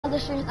other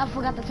streams, I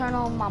forgot to turn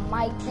on my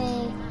mic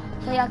thing,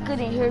 so y'all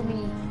couldn't hear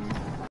me.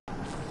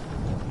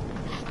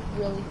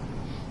 Really?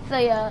 So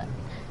yeah,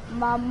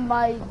 my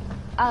mic,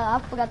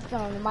 I forgot to turn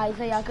on the mic,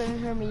 so y'all couldn't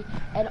hear me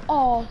at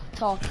all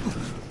talking.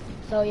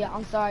 So yeah,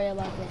 I'm sorry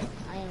about that.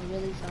 I am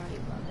really sorry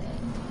about that.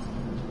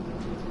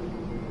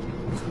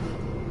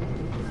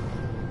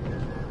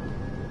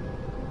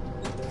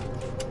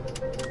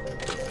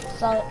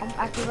 So I'm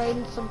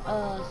activating some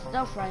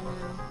stuff right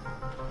now.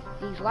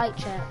 These light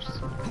traps.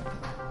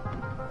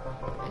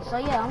 And so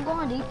yeah, I'm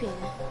going deep in.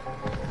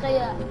 So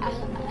yeah,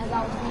 as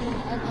I was being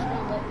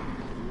extra, but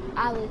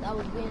I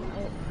was being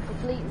a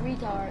complete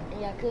retard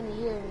and y'all couldn't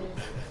hear me.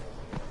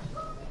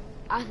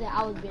 I said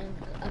I was being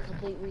a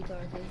complete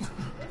retard. See?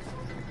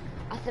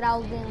 I said I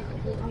was being a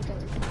complete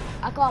retard.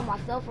 I call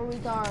myself a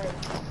retard.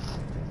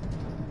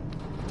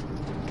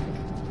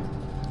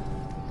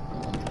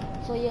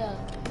 So yeah,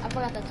 I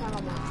forgot to turn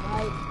on my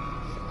mic.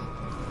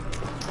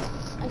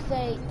 I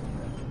say,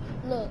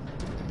 look,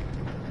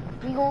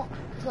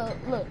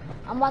 look,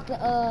 I'm about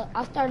to,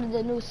 I started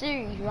a new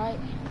series, right?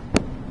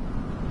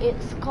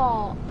 It's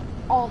called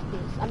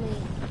Office,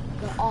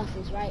 The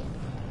Office, right?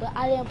 But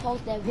I didn't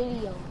post that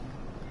video.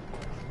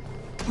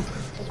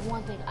 That's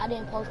one thing, I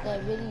didn't post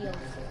that video.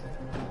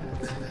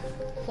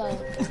 So,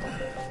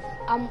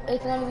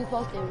 it's gonna be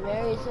posted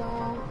very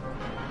soon.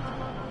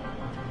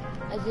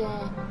 As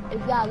in,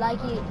 if y'all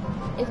like it,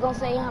 it's gonna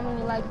say how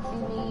many likes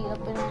you need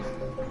up in this.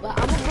 But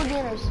I'm a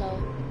beginner, so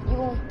it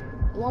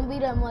won't be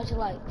that much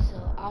likes. So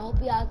I hope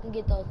y'all can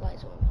get those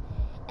likes for me.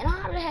 And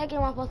how the heck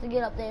am I supposed to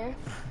get up there?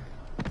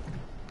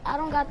 I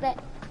don't got that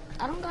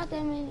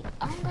many,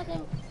 I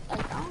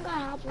don't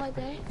got hops like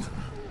that.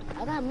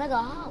 I got mega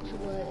hops,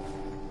 but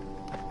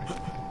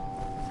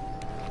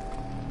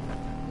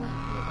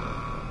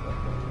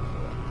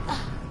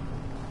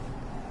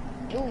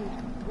ooh,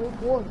 good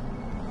board.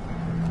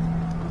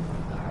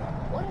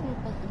 What am I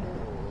supposed to do?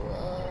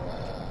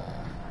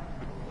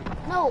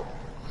 No!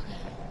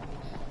 Okay.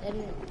 That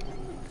didn't...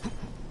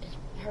 It's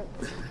hurt.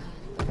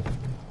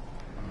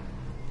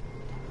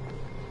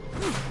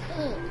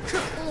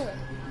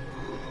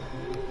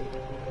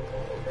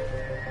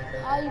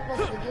 How are you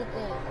supposed to get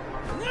there?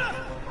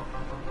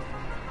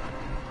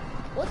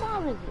 What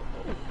time is it?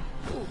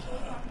 Ooh.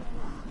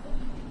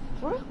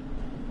 For real?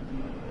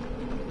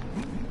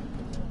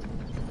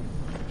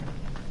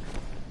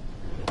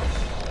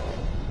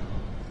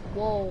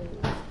 Whoa.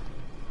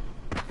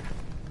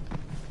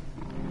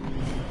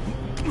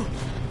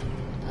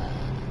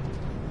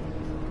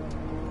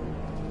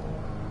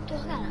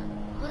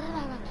 What did I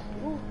gotta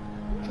do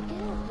to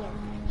get up there?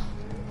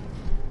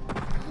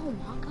 Oh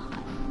my god,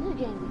 this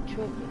game be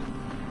tripping.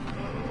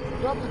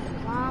 Do I have to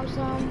climb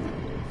some?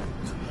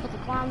 Have to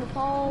climb the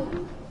pole?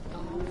 No,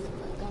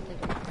 don't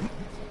take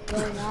it.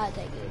 Really not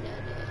take it.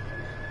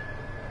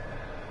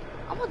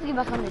 I'm about to get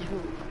back on this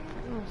roof.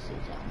 Let me see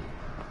something.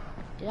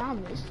 Did I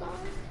miss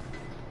something?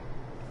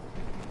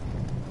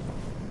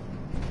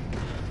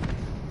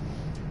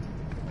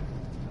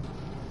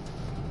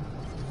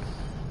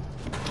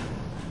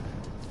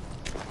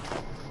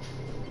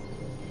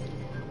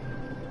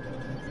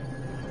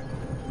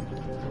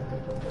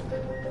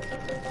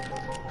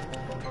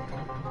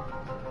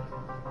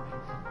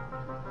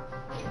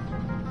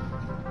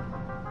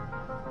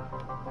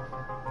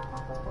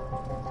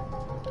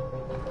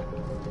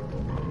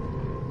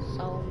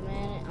 So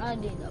man, I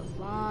need to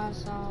find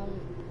some.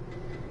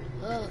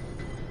 I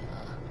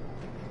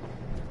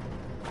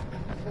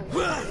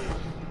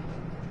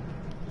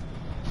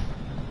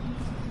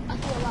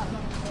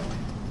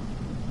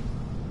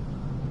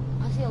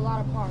see a lot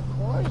of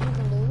parkours you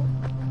can do.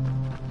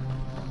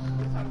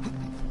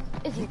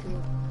 It's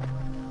YouTube.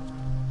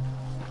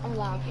 I'm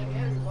loud.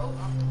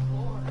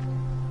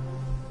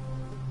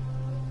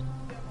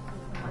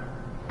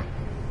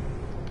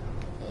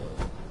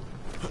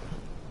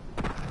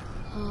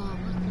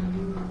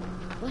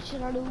 What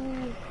should I do? Okay,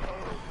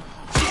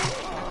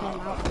 I'm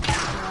out.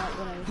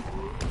 Whatever.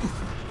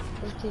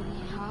 Let's do the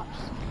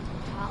hops.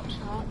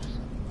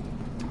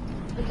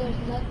 But there's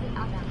nothing I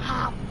can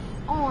hop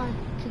on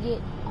to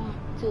get on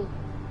to.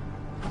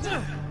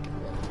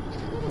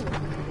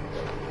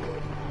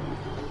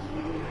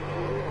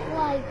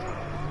 Like,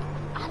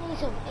 I need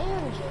some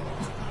energy.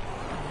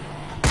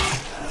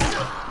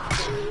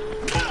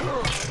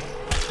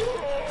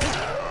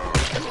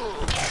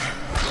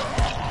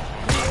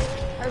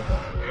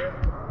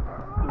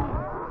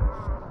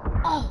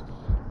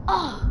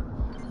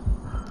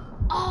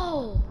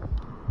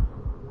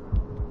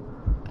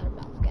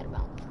 Gotta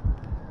bounce.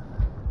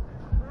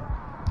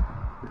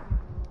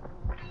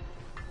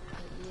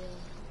 Yeah.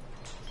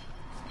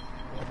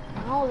 I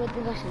don't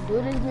think I should do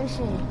this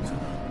mission.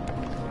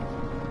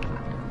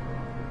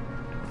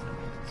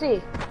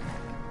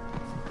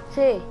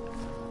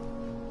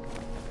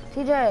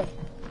 TJ.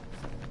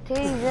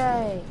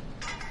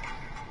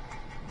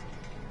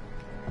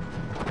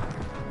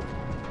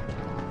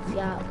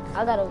 Yeah,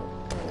 I got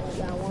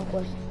one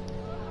question.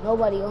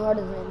 Nobody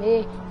harder than me.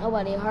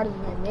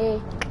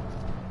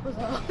 What's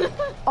up?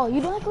 Oh,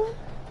 you doing cool?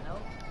 No.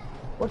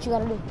 What you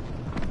gotta do?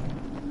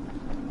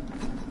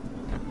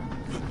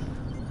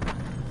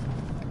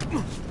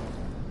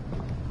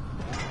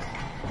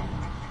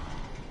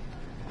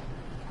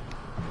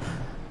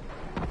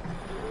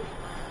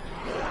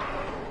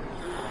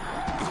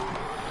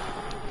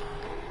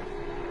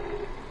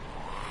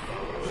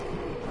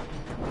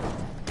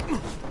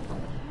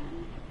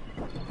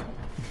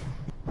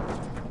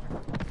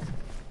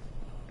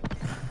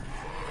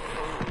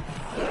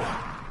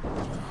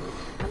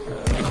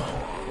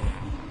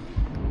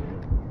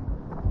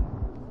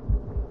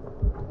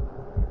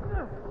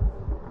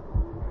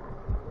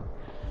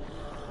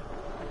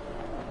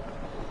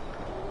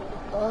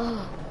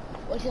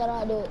 What should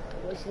I do?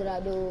 What should I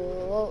do?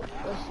 What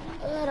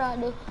should I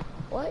do?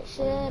 What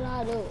should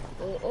I do?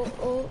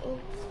 Oh.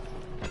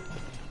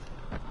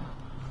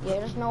 Yeah,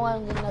 there's no way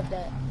I'm getting up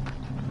that.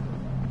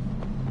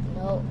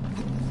 No.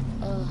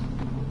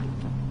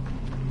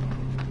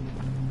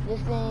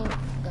 This thing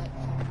got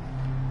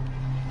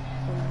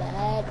some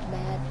bad.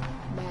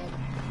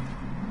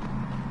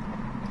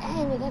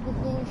 Damn, they got the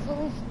thing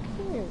fully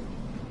scared.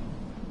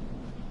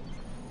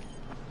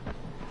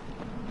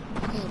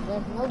 Okay,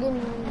 there's no getting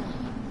in now.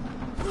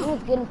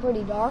 It's getting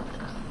pretty dark.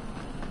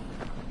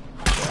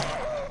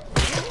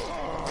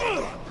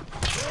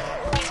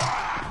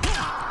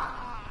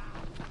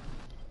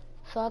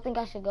 So I think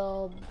I should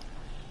go.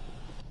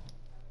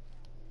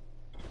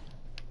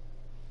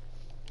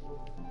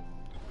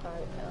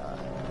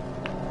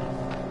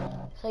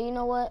 So you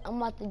know what? I'm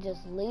about to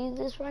just leave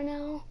this right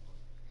now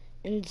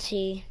and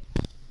see.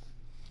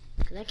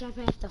 Cause I can't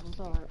find stuff. I'm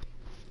sorry.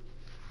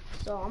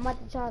 So I'm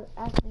about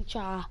to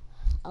try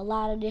a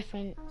lot of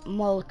different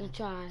modes to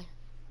try.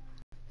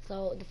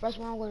 So the first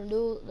one I'm gonna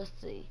do, let's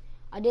see.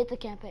 I did the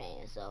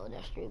campaign, so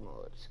there's 3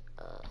 modes.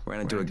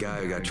 Ran into a guy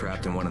who got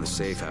trapped in one of the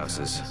safe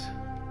houses.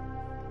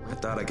 I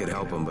thought I could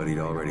help him, but he'd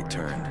already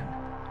turned.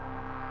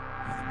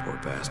 Oh, the poor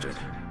bastard.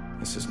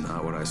 This is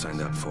not what I signed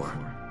up for.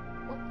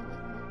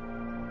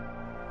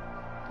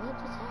 What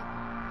just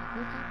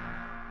happened?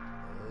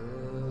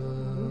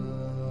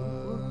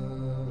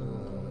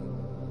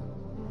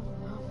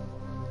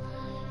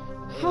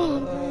 Oh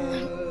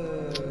man.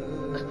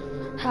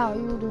 How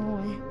you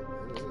doing?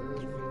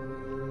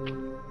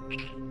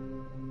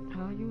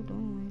 How you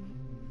doing?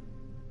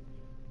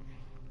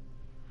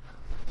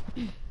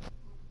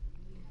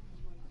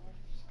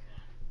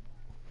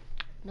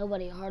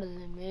 Nobody harder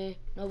than me.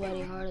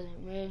 Nobody harder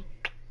than me.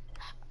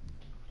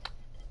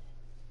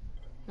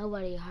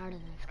 Nobody harder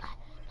than Scott.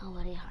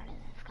 Nobody harder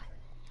than Scott.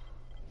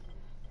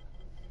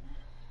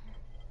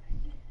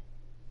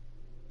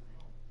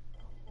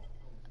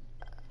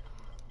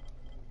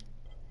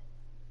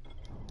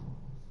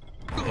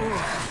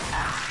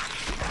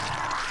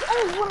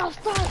 Oh, when I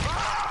start.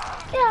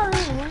 Yeah,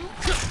 man.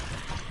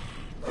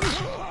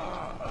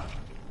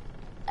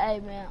 Hey,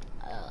 man.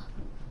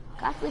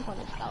 I sleep on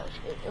this couch.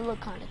 It look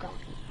kind of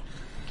comfy.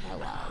 Can't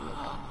lie, it look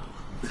comfy.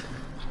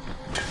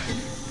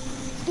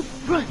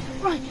 Run!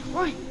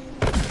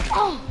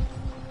 Oh!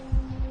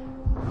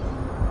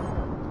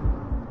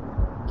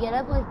 Yeah,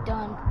 that place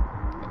done.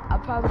 I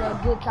probably got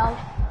a good couch.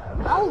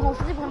 I was gonna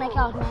sleep on that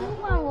couch, man. I'm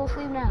gonna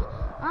sleep now.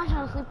 I'm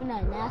trying to sleep in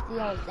that nasty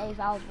old safe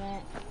house,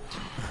 man.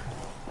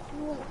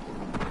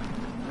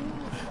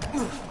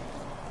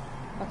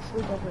 Let's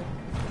sleep up here.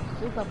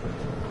 Sleep.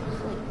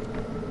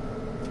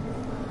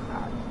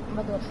 Alright, I'm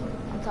about to go to sleep.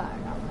 I'm tired.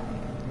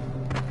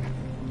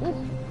 Ooh,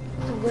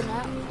 some good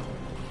nap.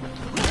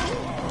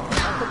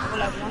 I'll cook for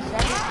like 1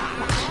 second.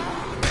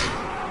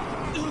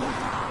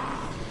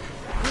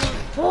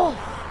 Oh!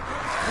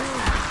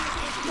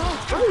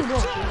 What are you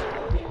doing?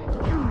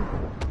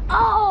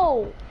 Oh!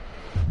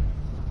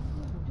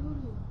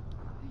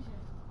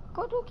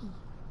 Go Dookie.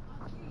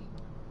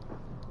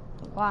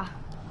 Wow.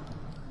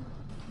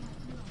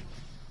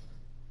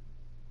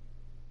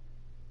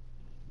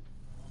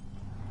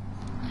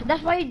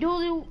 That's why you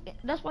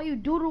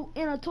doodle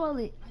in a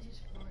toilet.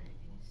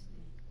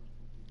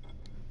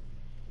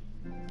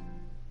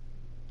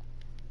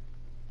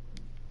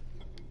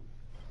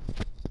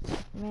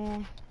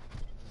 Man.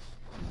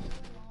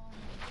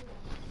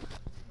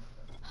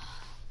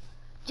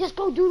 Just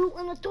go doodle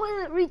in the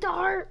toilet,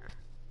 retard.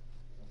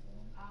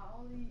 I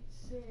only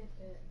said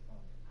that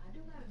I do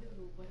gotta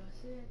doodle, but I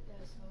said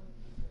that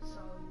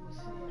so you would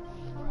see it on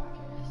the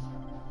broadcast.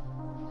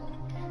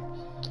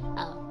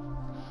 Oh.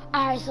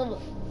 Alright, so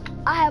look.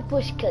 I have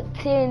pushed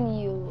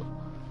continue.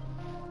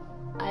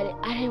 I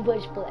didn't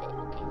push play.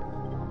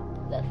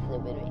 That's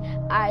stupid of me.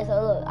 Alright, so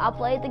look. I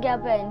played the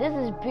campaign. This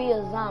is Be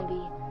a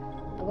Zombie.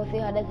 I'm gonna see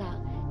how this out.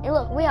 And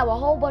look, we have a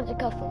whole bunch of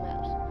custom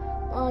maps.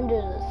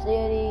 Under the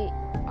City,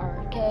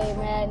 Arcade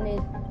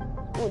Madness.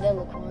 Ooh, that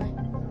look fun.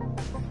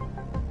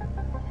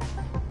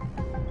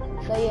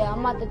 So yeah,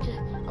 I'm about to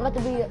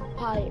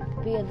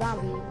be a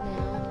zombie now.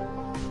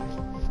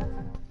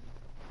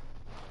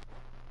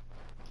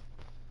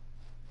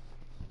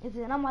 And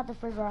then I'm about to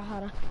figure out how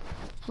to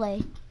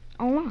play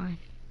online.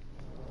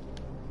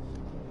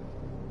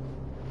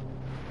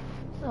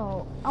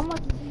 So I'm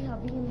about to see how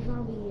being a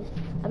zombie is.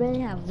 I bet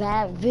you have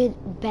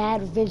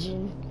bad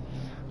vision.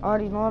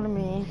 Already know what I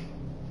mean.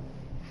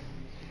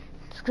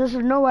 Cause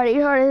there's nobody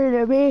harder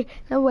than me.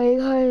 Nobody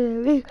harder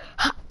than me.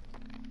 Ha!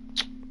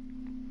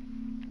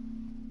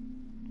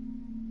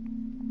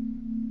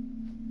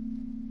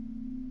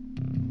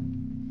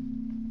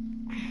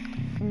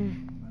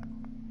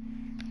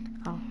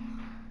 Oh.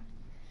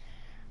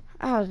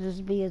 I'll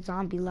just be a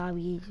zombie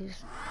lobby.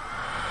 Just.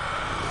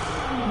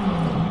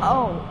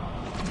 Oh.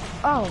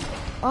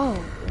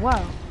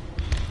 Wow.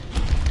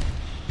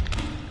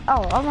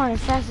 Oh, I'm running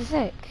fast as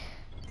heck.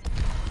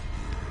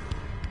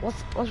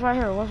 What's right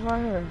here? What's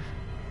right here?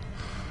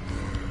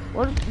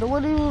 What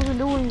are you even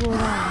doing going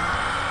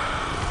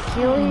on?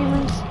 Kill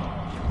humans?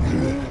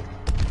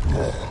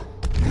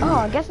 Oh,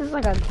 I guess it's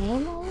like a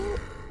game mode?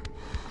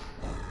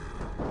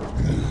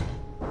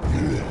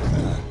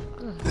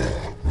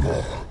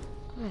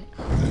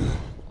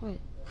 Wait.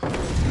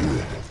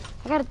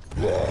 I gotta...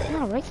 Am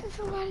I racing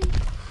somebody?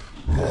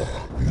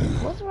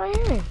 What's right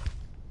here?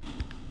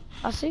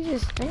 I see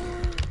this thing.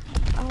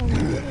 I don't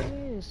know what it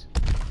is.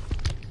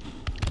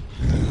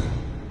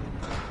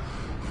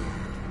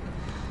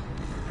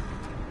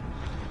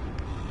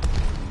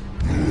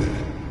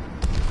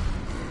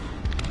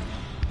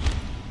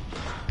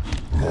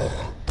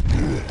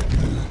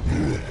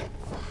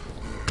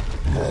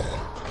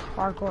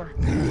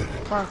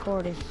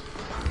 Parkour this.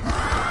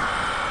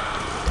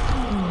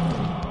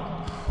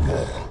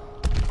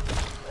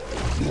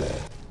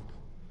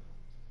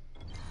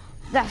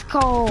 That's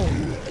cold.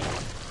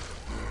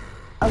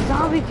 A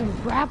zombie can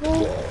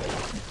grapple?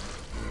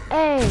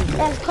 Hey,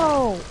 that's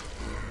cold.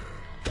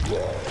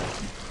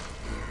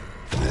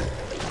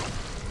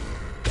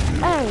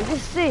 Hey, this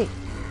is sick.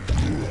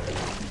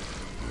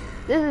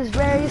 This is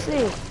very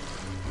sick.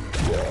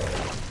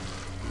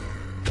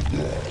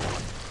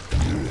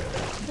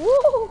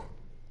 Woo!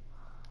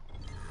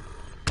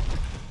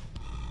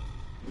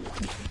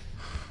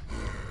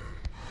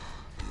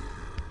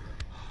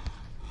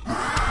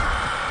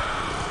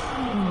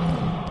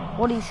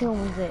 What are these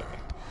humans at?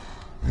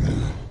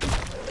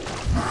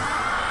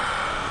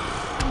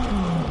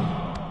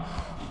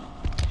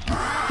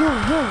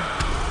 Yo.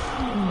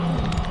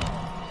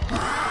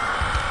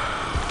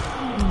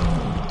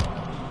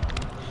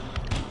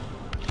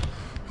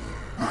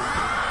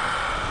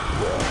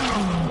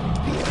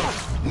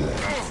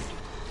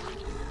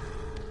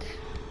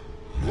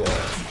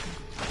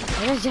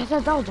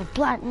 That was a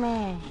black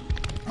man.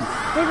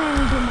 They made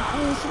me do my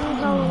own skin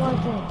color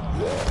like that.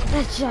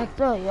 That's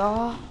jacked up,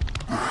 y'all.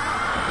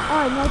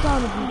 Alright, no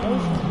time to be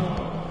racist.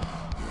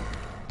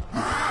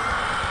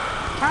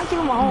 Can I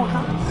kill my own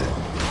kind?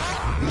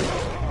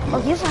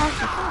 Oh, yes, I have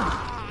to come.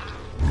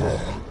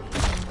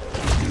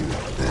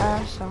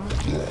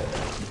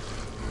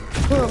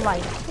 Hood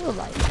life.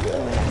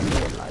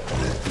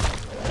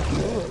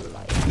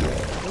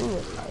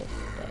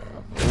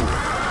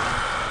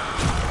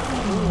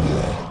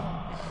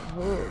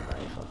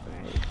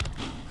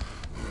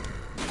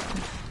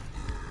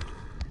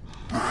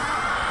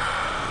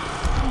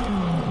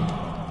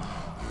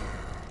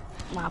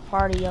 My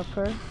party up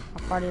here.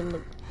 My party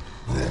look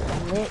lit.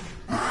 I'm lit.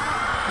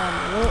 I'm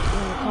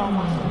gonna call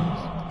my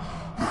friends.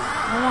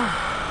 Come on.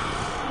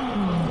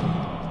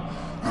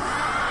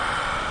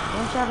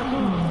 Don't try to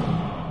come.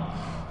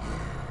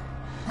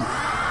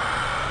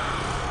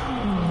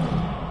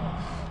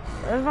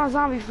 Where's my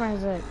zombie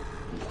friends at?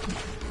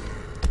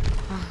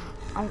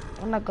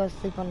 I'm not gonna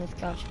sleep on this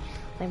couch.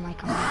 They might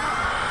come back.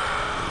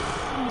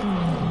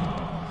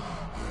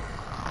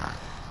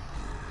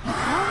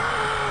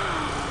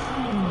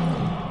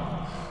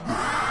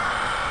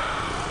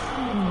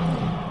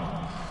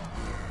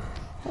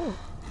 Oh,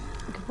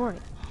 good party.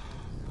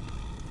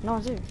 No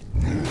one's here.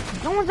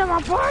 No one's at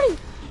my party.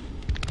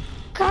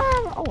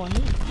 Come. Oh,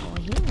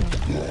 human.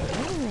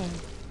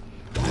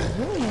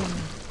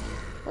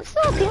 What's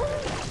up, human?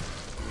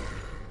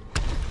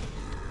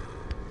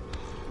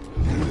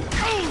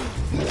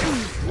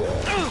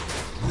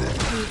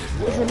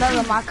 It's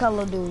another my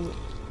color dude.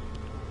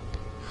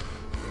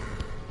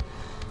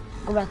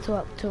 Go back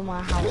to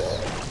my house.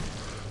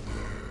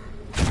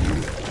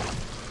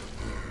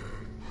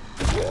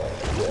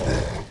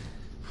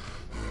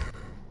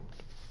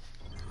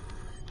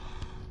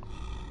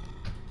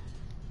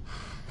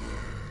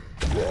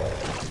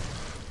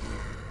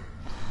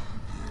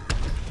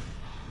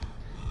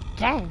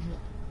 Dang,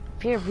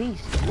 pure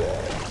beast.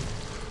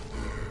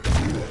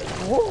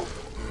 Whoa.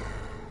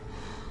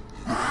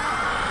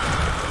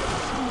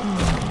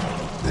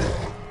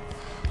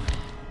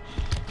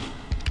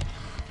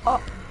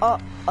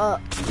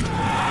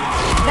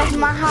 That's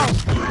my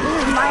house. This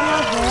is my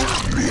house, man.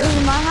 This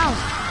is my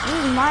house. This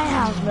is my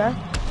house, bro.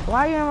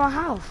 Why are you in my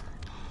house?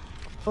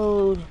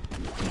 Food.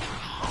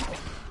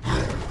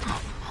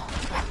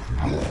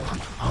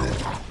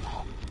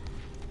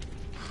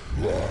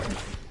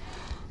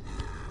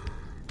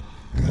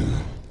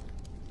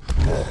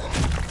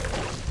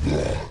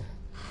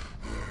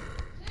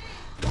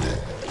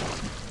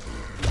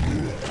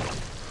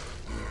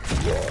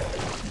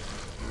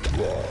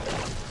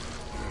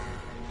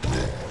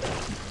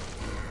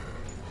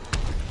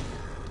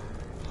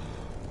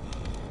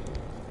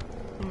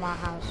 My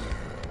house.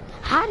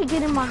 How to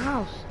get in my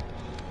house?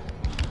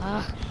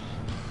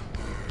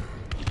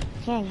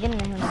 Can't get in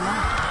here no more.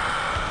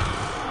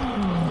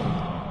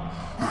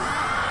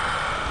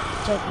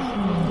 Check this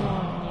one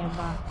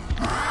nearby.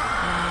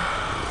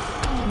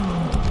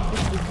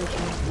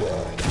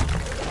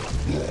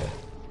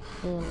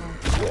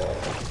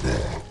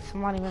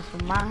 Somebody mess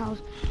with my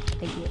house,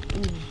 they get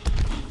eaten.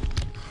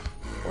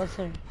 What's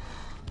her?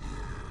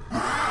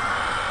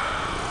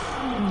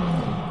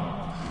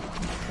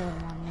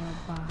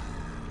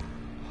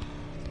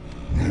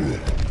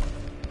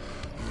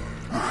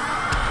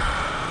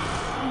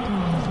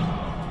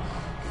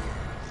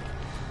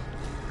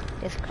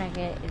 This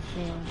crackhead is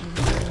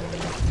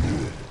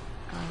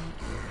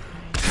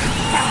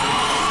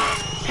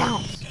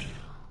pounce.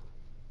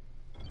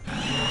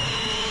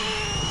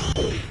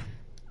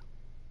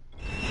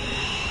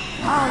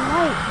 Oh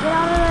wait, get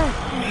out of there!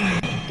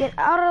 Get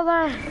out of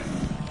there!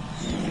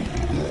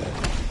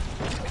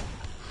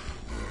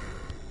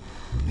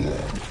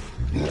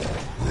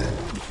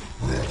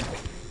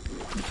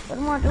 What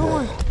am I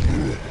doing?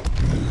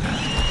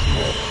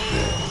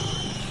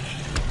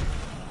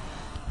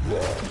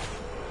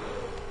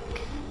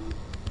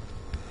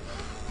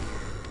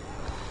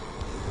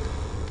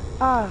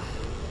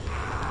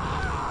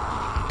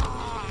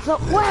 So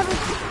what happened?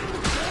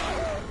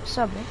 What's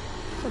up, man?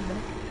 What's up,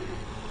 man?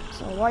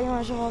 So why you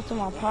wanna show up to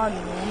my party,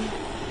 man?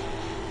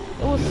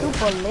 It was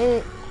super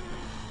lit.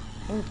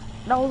 And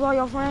that was all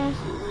your friends?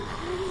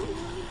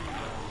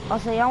 I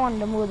say I wanted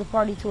to move the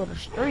party to the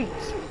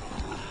streets.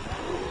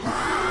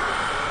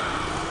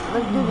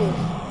 Let's do this.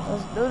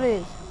 Let's do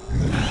this.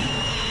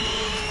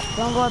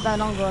 Don't go out there,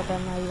 don't go out there,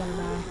 now you're gonna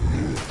die.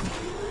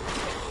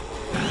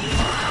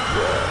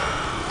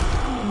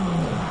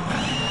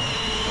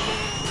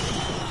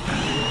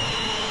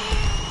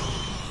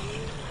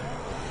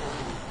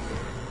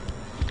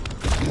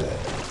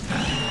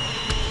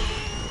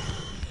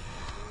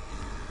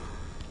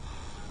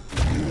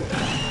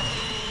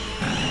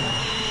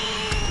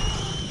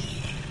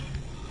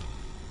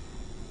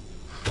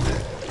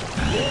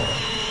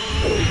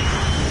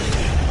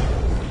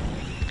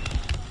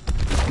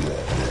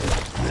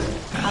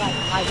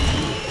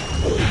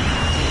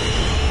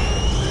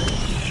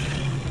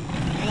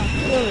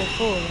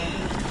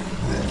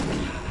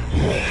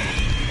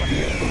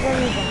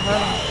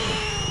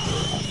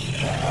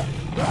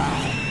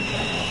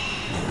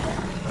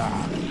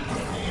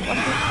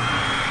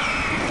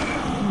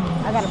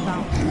 I gotta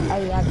bounce.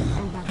 Hey,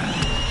 I'm back.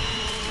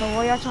 So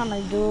what y'all trying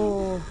to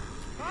do?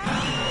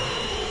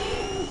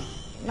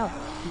 No,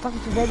 I'm talking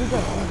to baby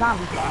girl. I'm a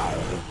zombie.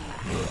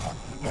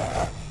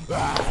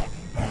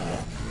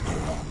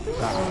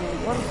 So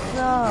what's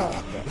up,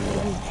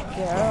 baby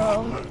girl?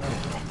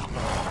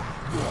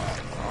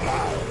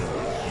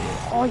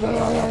 Oh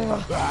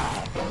yeah.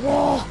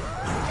 Whoa.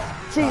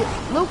 See,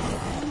 look.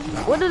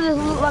 What does this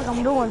look like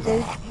I'm doing,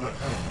 see?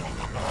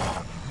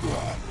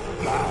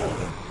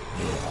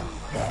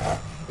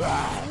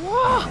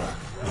 Whoa.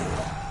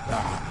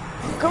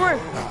 Come here.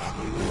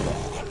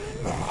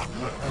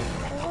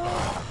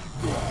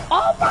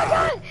 Oh my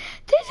God.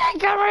 TJ,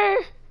 come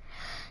here.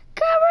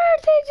 Come here,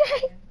 TJ.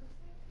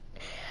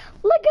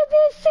 Look at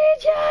this,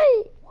 TJ.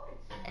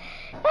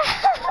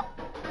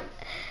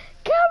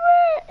 Come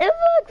here. It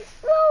looks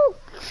so...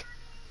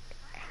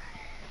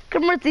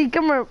 Come here, T.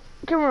 Come here.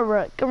 Come here,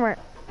 bro. Come here.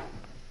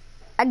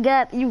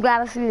 You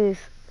gotta see this.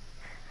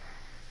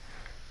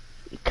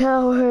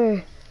 Come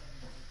here.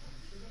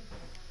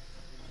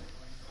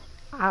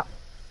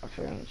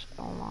 Friends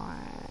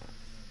online.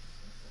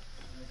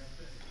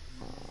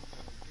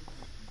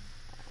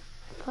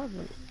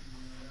 Public.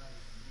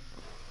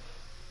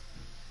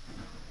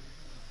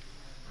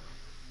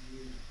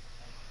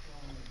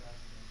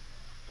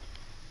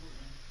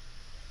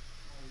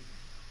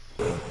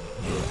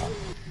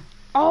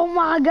 Oh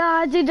my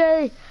God,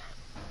 TJ.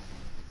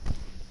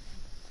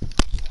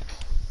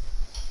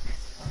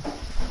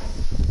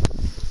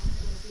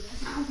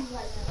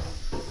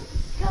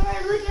 Come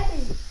here, look at me.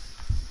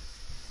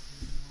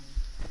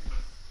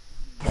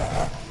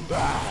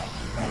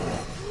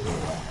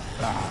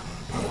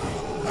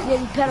 Yeah,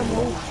 you better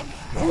move.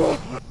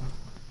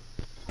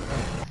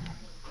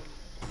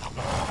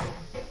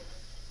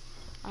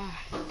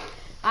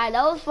 Alright,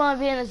 that was fun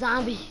being a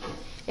zombie.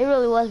 It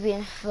really was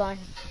being fun.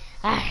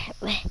 Alright,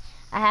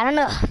 I had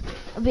enough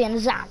of being a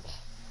zombie.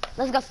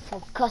 Let's go for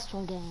some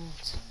custom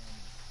games.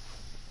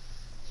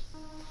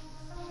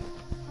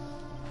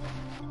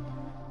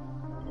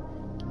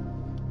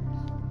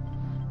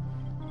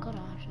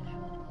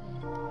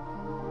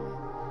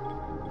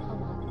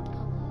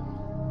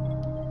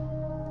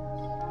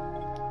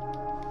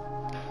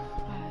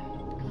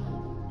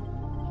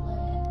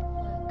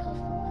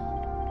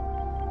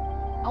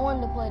 I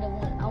wanted to play the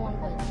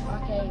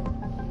arcade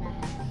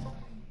match.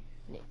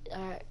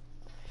 Alright.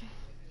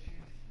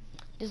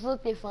 This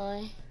looked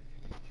fun.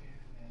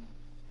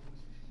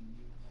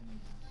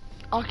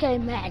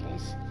 Arcade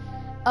Madness.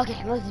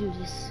 Okay, let's do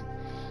this.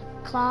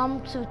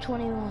 Climb to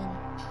 21.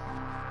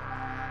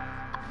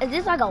 Is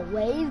this like a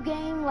wave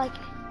game? Like,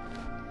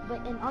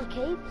 but in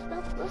arcade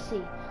stuff? Let's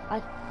see.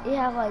 Like, it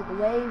has like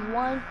wave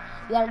 1,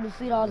 you gotta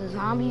defeat all the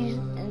zombies,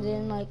 and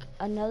then like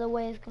another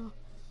wave comes.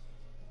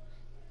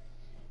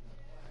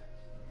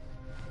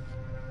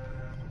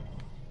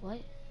 What?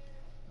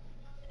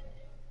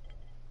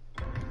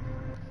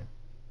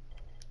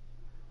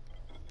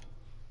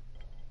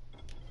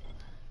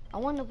 I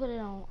want to put it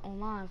on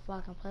online so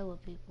I can play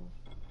with people.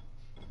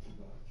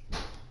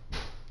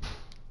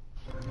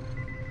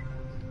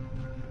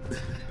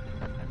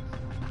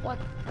 What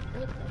the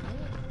heck?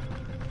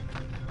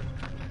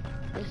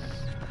 This.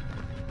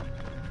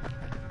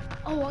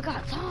 Oh, I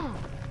got Tom.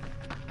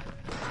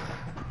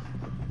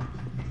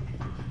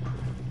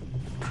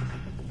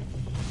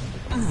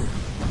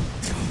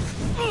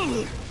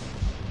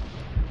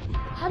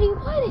 How do you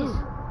play this?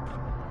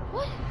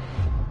 What?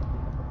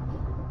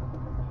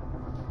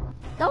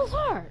 That was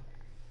hard.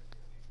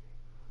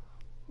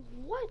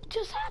 What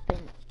just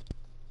happened?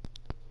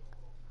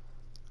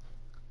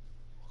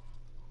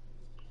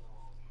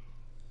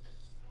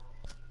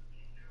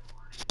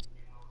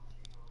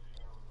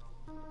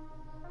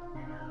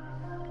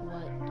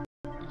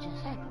 What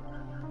just happened?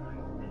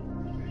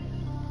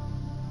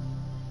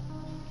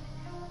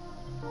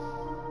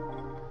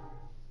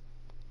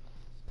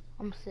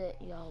 I'm set,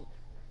 yo.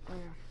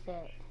 I'm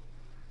set.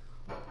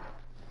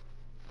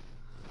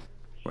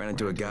 Ran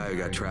into a guy who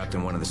got trapped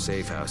in one of the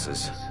safe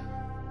houses.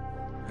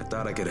 I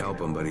thought I could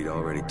help him, but he'd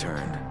already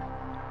turned.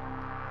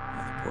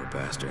 Oh, the poor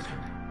bastard.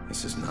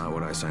 This is not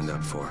what I signed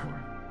up for.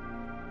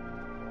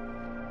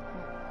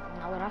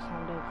 Not what I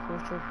signed up for,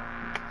 true.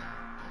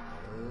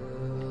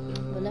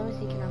 But let me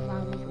see, can I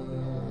find me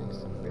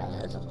some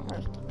blood,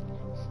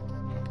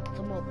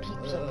 some more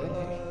peeps up in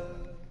here.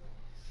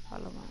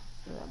 All of my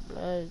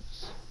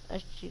bloods.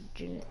 That's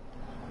genetic.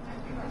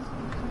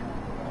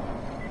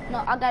 No,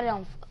 I got it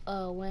on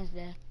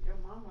Wednesday. Your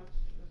mama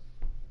just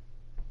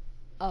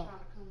Oh. trying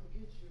to come and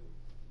get you.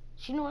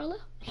 She know where I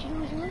live? She know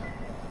where she live?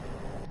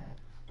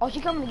 Oh,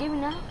 she coming to get me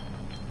now?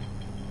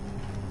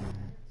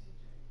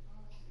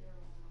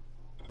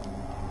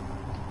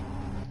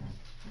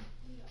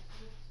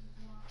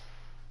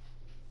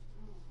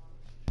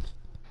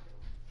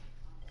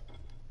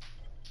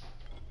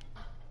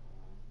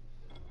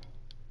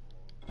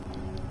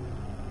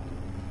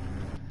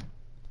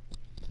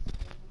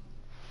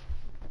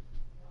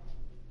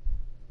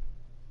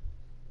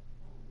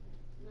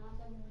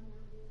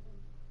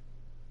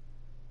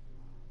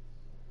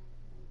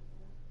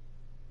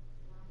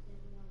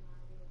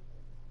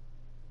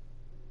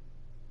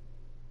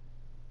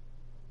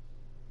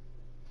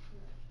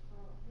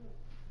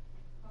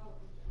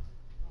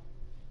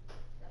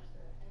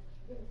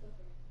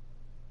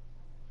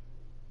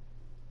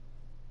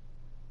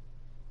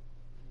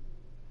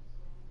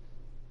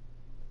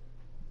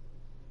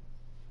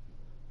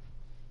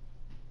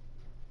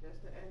 That's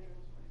the address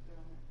right there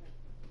on that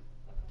paper.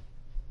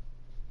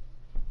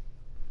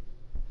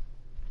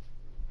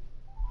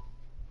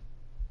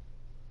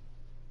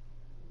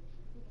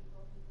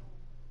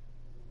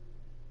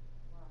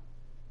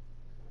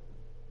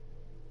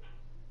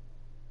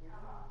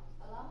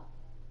 Hello?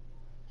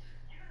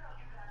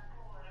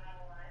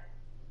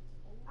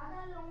 I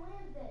got it on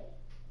Wednesday.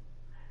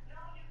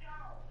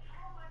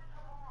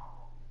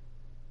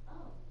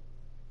 Oh.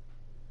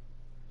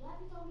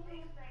 Gabby told me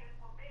it was...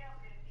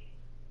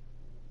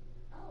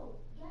 Oh,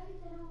 Gabby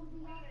said it would be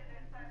like...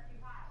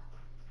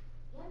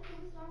 Gabby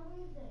said we start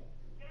Wednesday.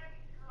 We're going on Monday. Okay.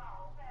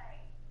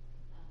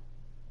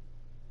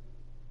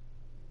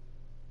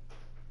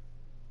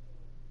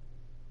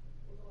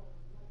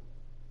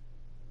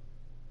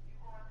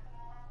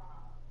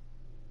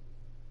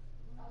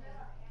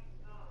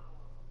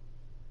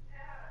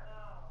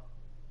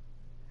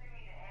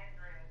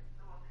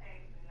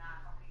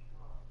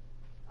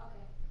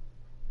 Okay.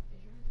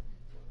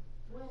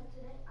 When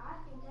today, I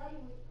can tell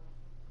you it.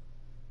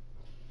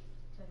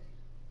 Text.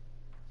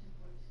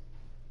 10:46.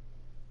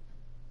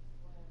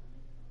 What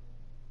happened?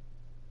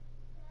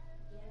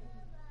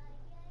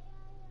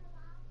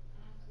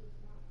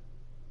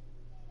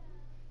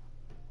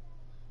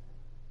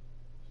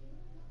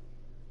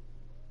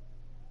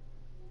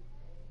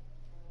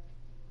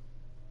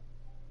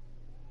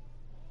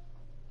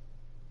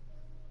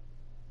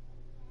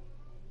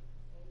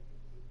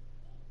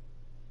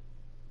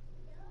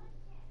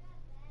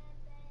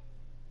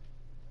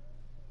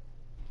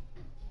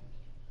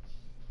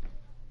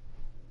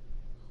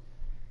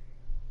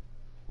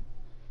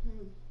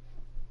 Gabby.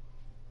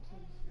 I have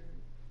to tomorrow.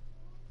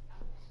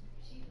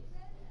 She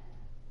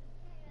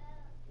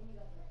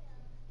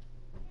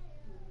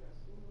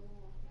really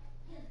knows.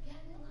 Yes,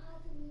 Gabby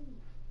lied to me.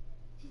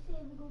 She said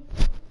we're going to...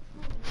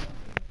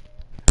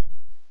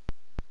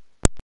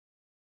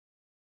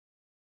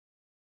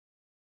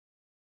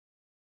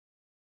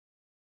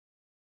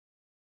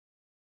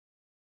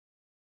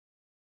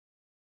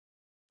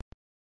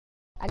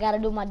 I gotta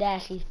do my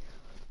dashy.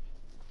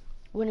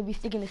 We're gonna be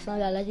sticking the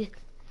sun out like this.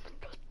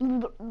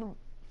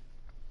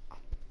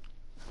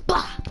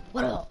 Bah!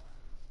 What up?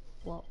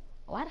 Well,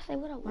 why'd I say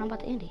what up when I'm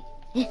about to end it?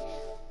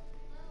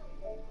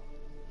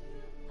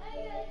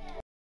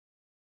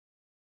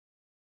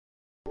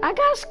 I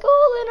got school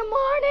in the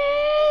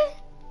morning.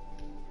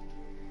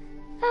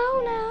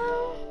 Oh no.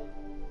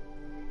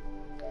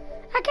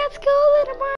 I got school in the morning.